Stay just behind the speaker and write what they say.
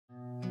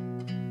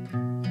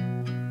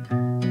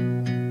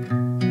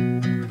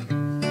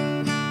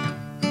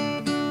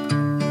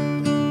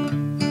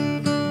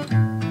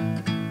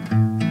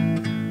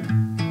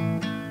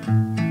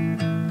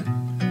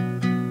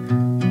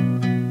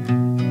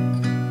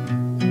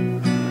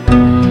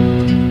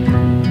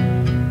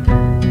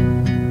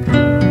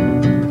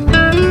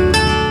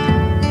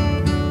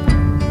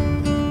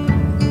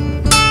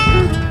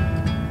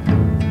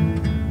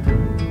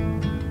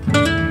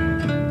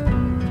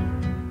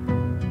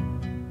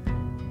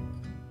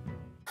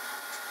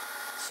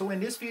So in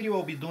this video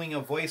I'll be doing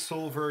a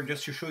voiceover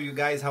just to show you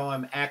guys how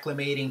I'm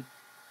acclimating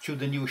to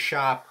the new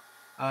shop.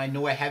 I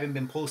know I haven't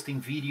been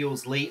posting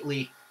videos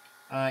lately.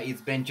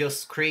 It's been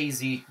just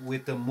crazy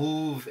with the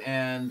move,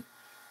 and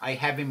I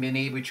haven't been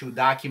able to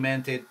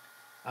document it,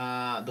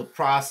 the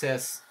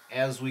process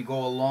as we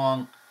go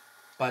along.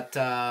 But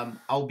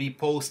I'll be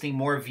posting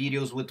more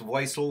videos with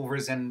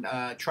voiceovers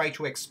and try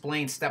to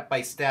explain step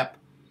by step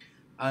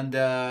on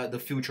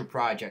the future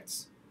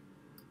projects.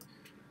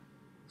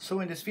 So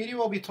in this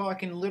video I'll be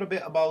talking a little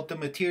bit about the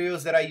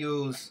materials that I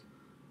use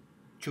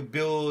to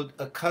build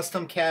a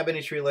custom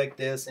cabinetry like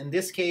this. In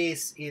this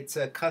case it's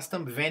a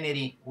custom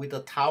vanity with a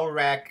towel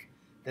rack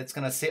that's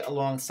gonna sit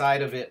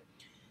alongside of it.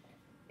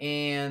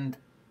 And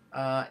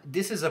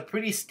this is a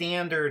pretty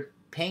standard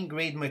paint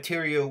grade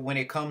material when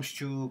it comes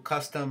to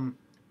custom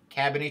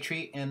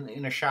cabinetry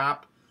in a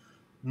shop.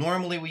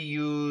 Normally we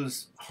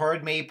use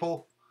hard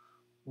maple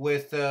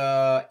with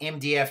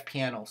MDF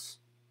panels.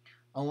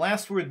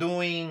 Unless we're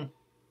doing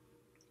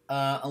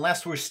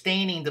unless we're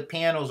staining the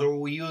panels or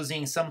we're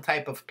using some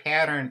type of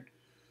pattern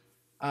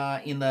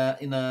in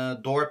the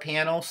door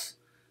panels,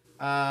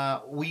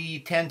 we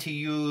tend to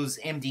use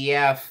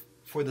MDF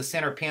for the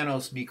center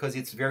panels because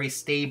it's very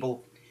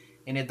stable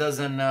and it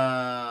doesn't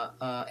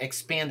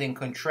expand and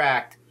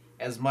contract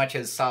as much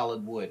as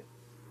solid wood.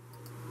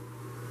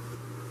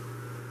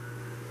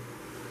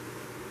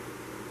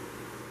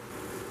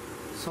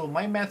 So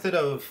my method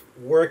of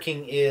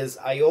working is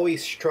I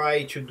always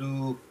try to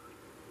do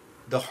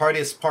the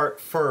hardest part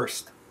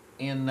first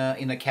in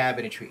a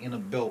cabinetry, in a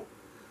build.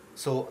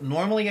 So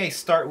normally I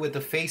start with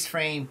the face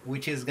frame,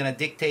 which is gonna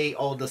dictate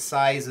all the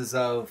sizes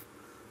of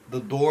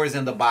the doors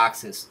and the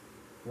boxes.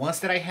 Once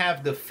that I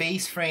have the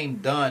face frame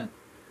done,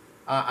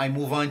 I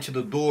move on to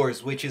the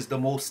doors, which is the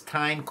most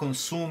time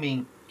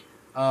consuming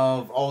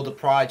of all the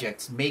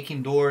projects.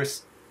 Making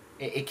doors,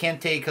 it can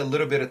take a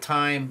little bit of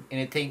time, and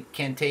it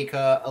can take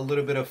a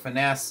little bit of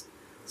finesse.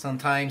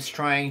 Sometimes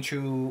trying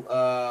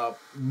to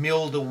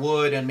mill the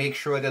wood and make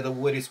sure that the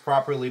wood is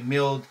properly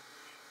milled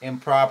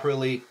and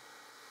properly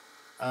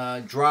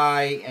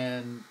dry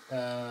and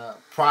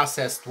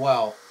processed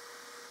well.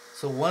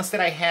 So once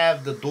that I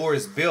have the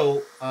doors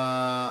built,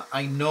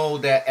 I know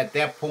that at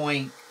that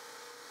point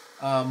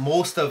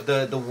most of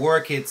the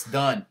work is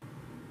done.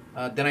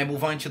 Then I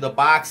move on to the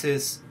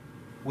boxes,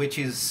 which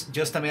is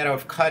just a matter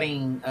of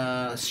cutting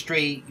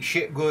straight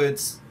sheet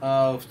goods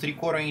of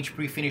 3/4 inch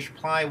pre-finished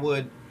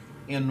plywood,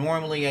 and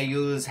normally I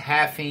use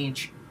 1/2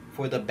 inch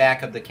for the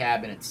back of the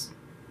cabinets.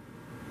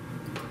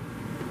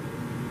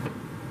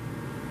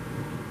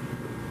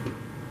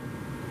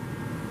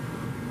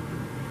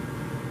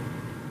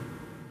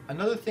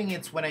 Another thing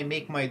is when I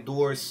make my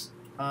doors,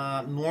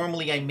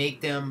 normally I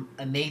make them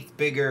 1/8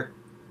 bigger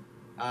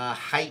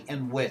height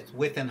and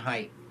width and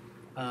height.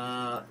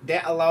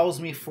 That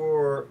allows me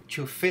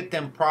to fit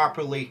them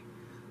properly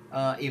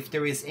if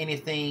there is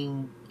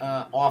anything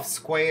off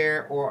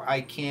square, or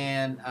I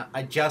can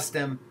adjust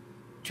them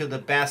to the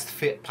best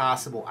fit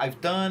possible. I've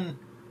done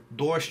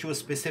doors to a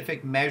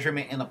specific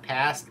measurement in the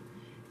past,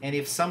 and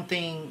if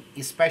something,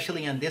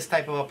 especially on this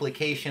type of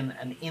application,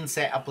 an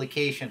inset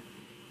application,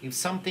 if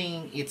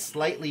something is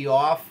slightly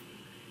off,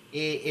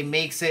 it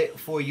makes it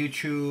for you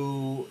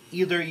to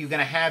either you're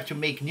gonna have to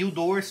make new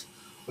doors,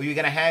 or you're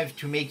gonna have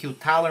to make your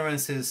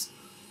tolerances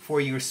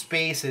for your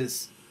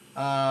spaces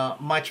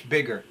much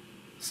bigger.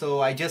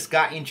 So I just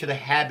got into the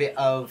habit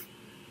of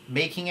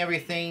making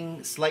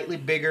everything slightly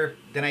bigger,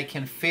 then I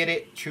can fit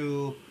it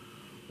to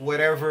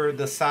whatever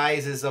the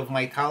sizes of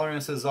my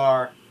tolerances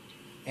are.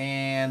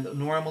 And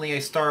normally I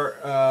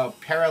start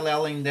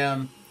paralleling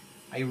them.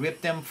 I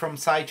rip them from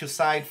side to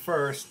side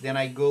first, then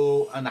I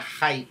go on the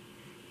height,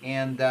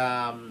 and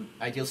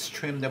I just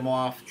trim them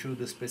off to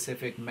the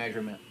specific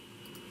measurement.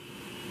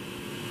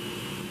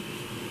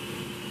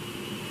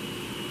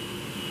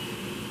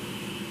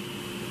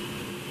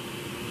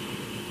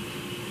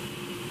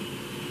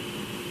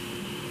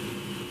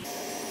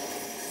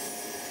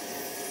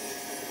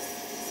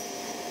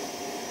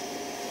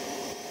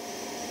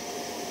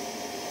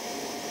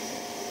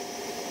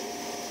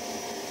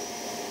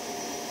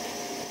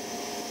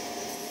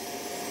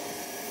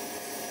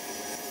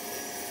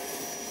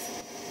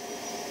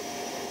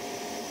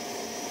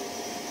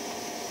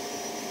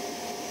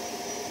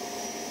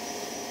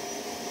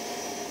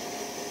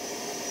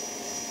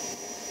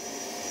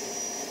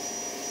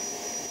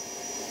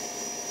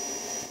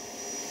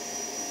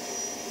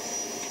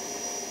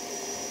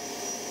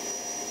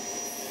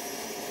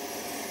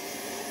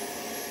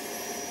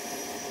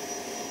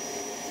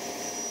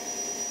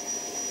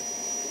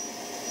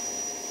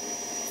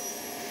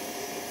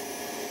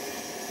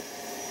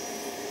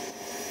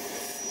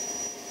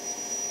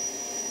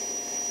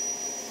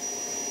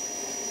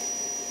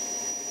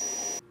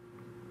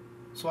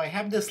 So I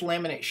have this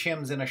laminate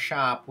shims in a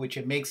shop, which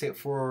it makes it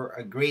for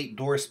a great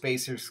door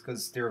spacers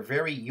because they're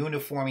very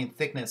uniform in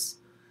thickness,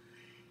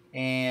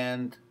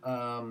 and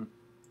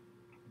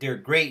they're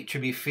great to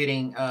be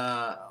fitting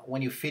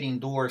when you're fitting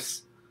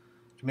doors,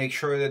 to make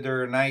sure that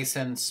they're nice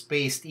and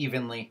spaced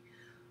evenly.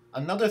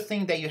 Another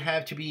thing that you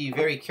have to be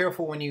very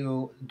careful when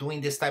you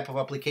doing this type of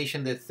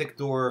application, the thick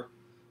door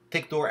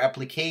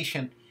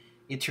application,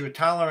 it's your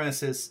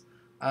tolerances.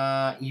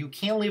 You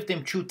can't leave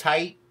them too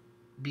tight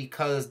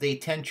because they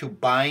tend to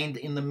bind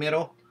in the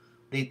middle.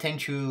 They tend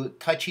to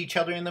touch each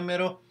other in the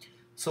middle.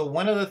 So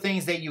one of the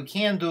things that you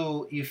can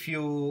do if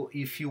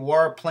you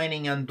are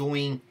planning on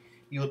doing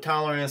your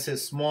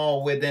tolerances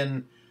small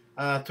within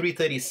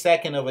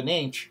 3/32 of an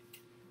inch,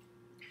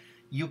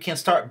 you can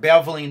start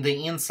beveling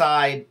the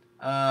inside,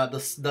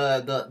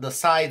 the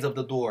sides of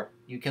the door.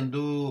 You can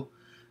do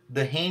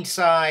the hinge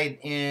side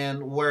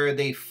and where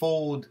they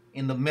fold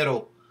in the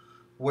middle,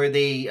 where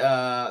they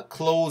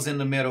close in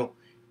the middle.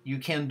 You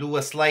can do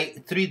a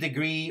slight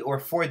 3-degree or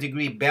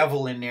 4-degree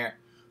bevel in there,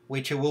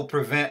 which will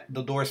prevent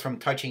the doors from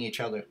touching each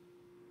other.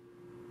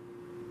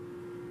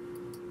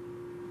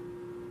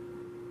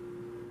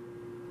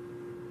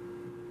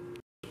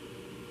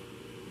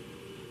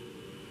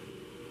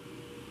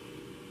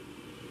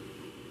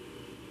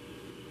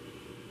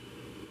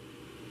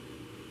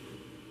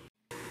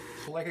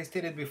 So like I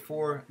stated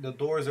before, the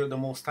doors are the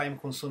most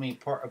time-consuming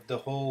part of the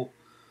whole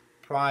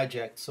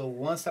project. So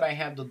once that I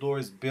have the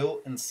doors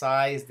built and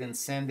sized and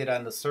sanded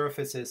on the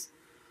surfaces,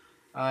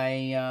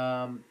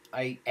 I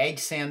edge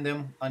sand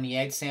them on the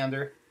edge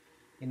sander.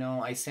 You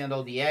know, I sand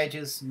all the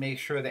edges, make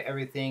sure that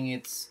everything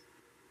it's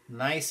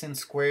nice and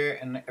square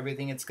and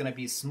everything it's gonna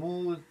be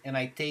smooth. And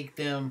I take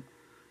them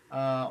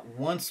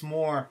once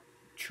more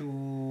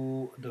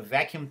to the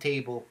vacuum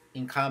table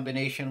in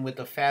combination with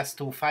the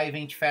Festool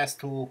 5-inch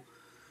Festool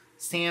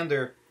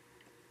sander,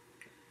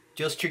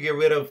 just to get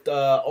rid of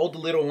all the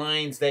little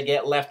lines that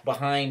get left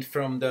behind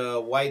from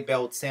the wide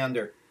belt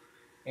sander.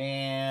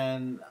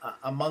 And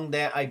among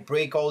that, I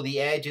break all the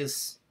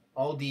edges,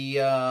 all the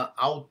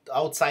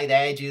outside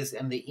edges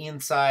and the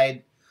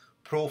inside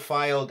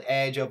profiled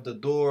edge of the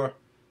door,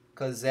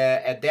 because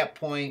at that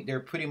point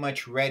they're pretty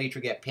much ready to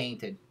get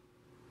painted.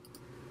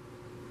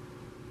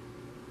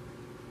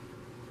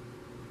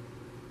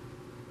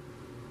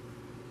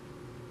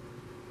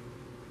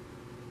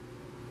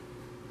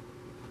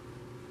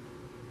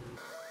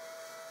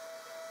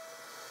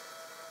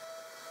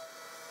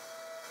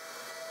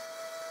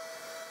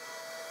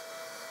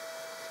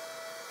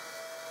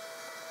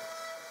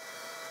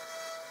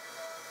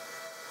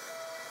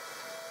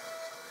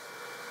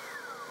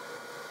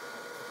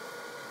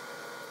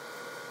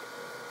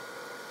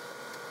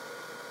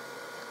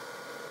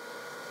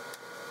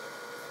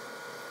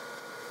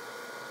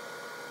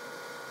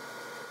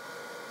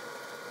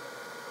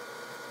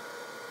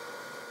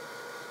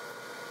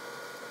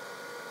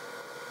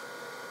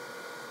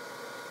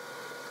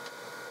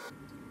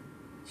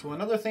 So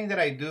another thing that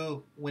I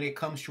do when it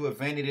comes to a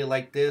vanity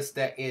like this,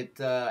 that it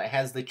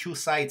has the two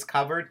sides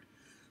covered.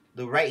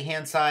 The right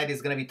hand side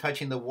is going to be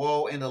touching the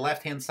wall, and the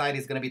left hand side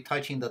is going to be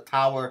touching the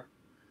tower,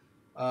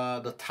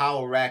 the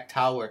towel rack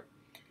tower.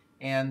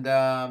 And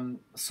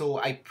so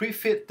I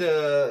pre-fit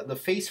the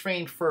face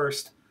frame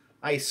first.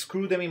 I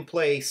screw them in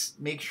place,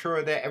 make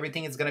sure that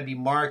everything is going to be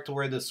marked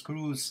where the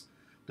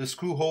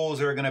screw holes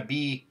are going to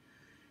be.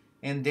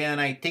 And then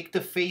I take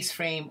the face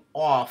frame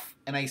off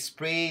and I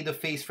spray the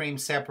face frame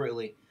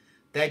separately.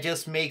 That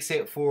just makes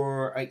it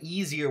for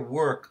easier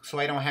work, so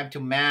I don't have to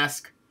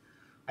mask.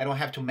 I don't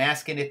have to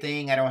mask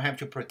anything. I don't have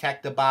to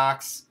protect the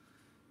box.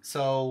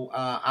 So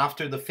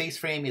after the face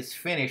frame is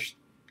finished,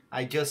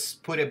 I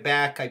just put it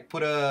back. I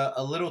put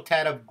a little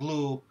tad of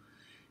glue,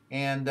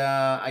 and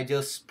I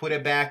just put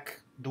it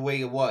back the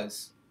way it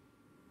was.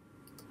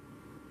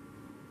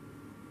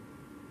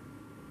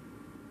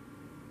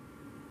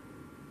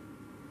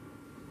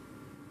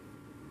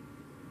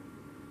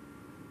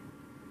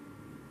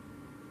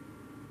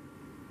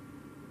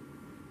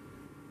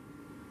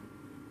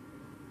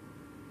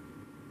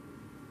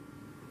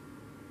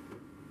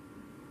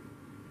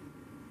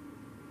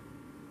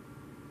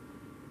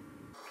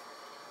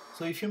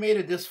 So if you made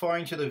it this far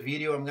into the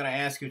video, I'm going to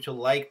ask you to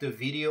like the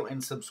video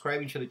and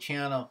subscribe to the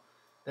channel.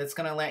 That's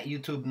going to let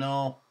YouTube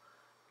know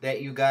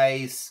that you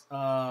guys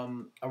are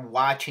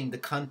watching the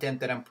content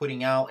that I'm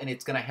putting out, and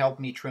it's going to help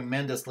me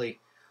tremendously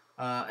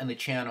in the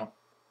channel.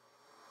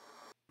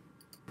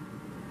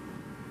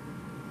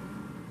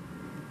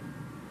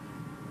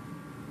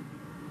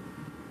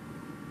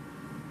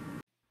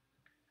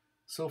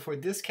 So for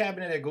this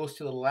cabinet that goes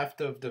to the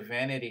left of the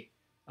vanity,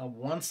 on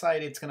one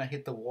side it's going to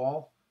hit the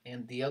wall,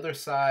 and the other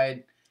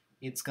side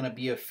it's going to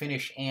be a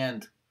finish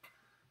end.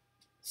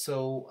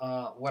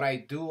 So what I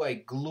do, I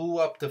glue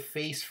up the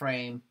face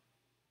frame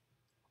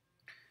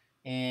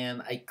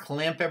and I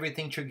clamp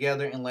everything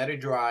together and let it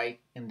dry,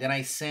 and then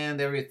I sand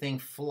everything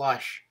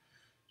flush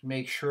to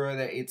make sure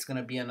that it's going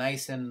to be a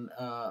nice and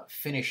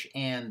finish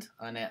end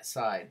on that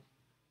side.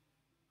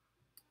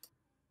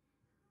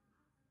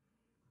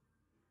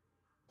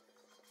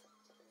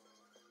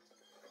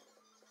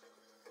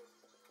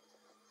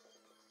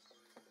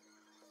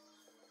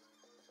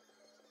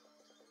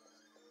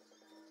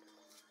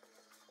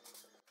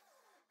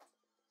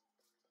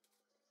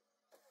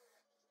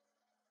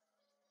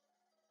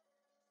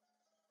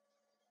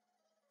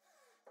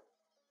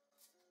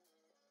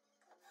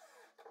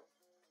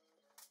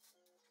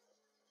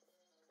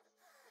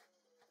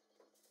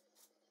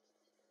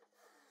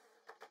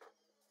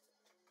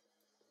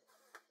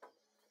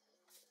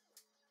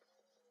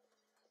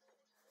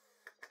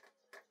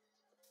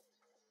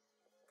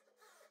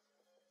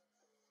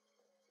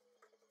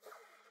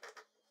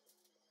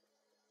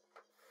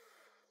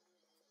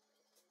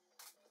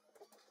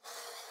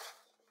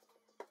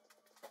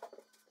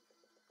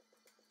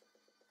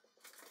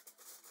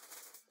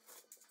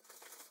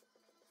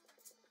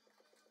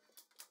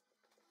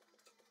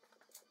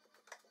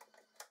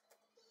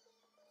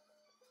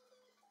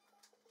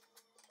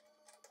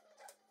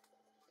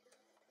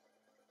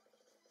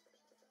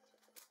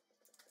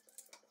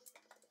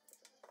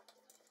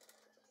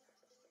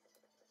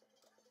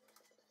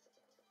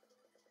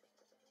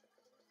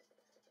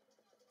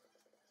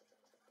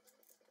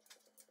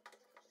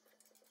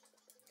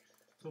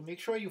 So make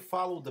sure you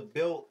follow the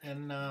build,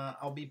 and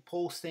I'll be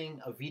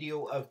posting a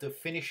video of the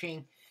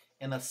finishing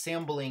and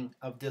assembling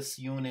of this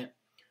unit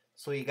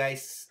so you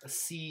guys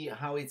see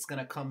how it's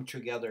gonna come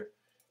together.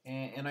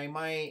 And I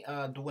might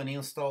do an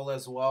install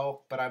as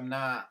well, but I'm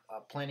not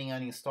planning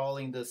on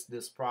installing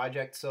this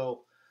project,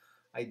 so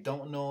I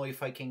don't know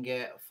if I can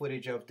get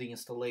footage of the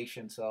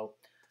installation. So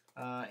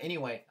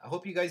anyway, I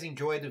hope you guys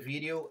enjoyed the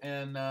video,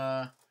 and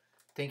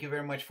thank you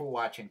very much for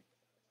watching.